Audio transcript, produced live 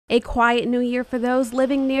A quiet new year for those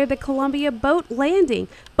living near the Columbia boat landing.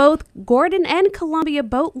 Both Gordon and Columbia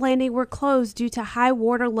boat landing were closed due to high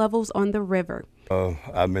water levels on the river.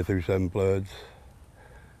 I've been through 7 floods,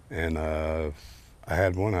 and I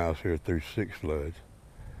had one house here through 6 floods.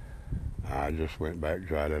 I just went back,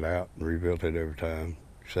 dried it out, and rebuilt it every time,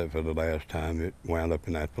 except for the last time it wound up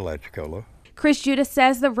in Apalachicola. Chris Judah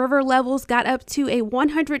says the river levels got up to a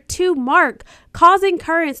 102 mark, causing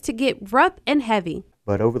currents to get rough and heavy.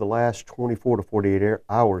 But over the last 24 to 48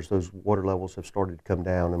 hours, those water levels have started to come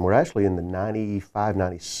down, and we're actually in the 95,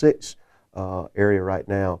 96 area right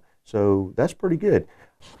now. So that's pretty good.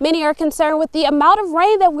 Many are concerned with the amount of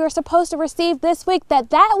rain that we're supposed to receive this week, that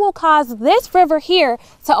will cause this river here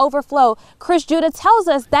to overflow. Chris Judah tells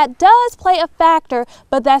us that does play a factor,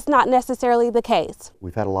 but that's not necessarily the case.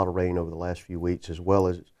 We've had a lot of rain over the last few weeks, as well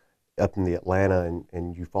as up in the Atlanta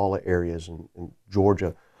and Eufaula areas in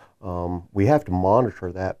Georgia. We have to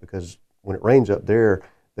monitor that because when it rains up there,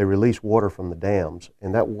 they release water from the dams,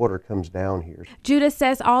 and that water comes down here. Judah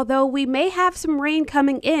says although we may have some rain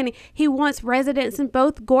coming in, he wants residents in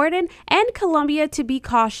both Gordon and Columbia to be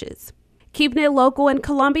cautious. Keeping it local in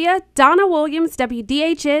Columbia, Donna Williams,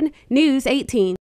 WDHN News 18.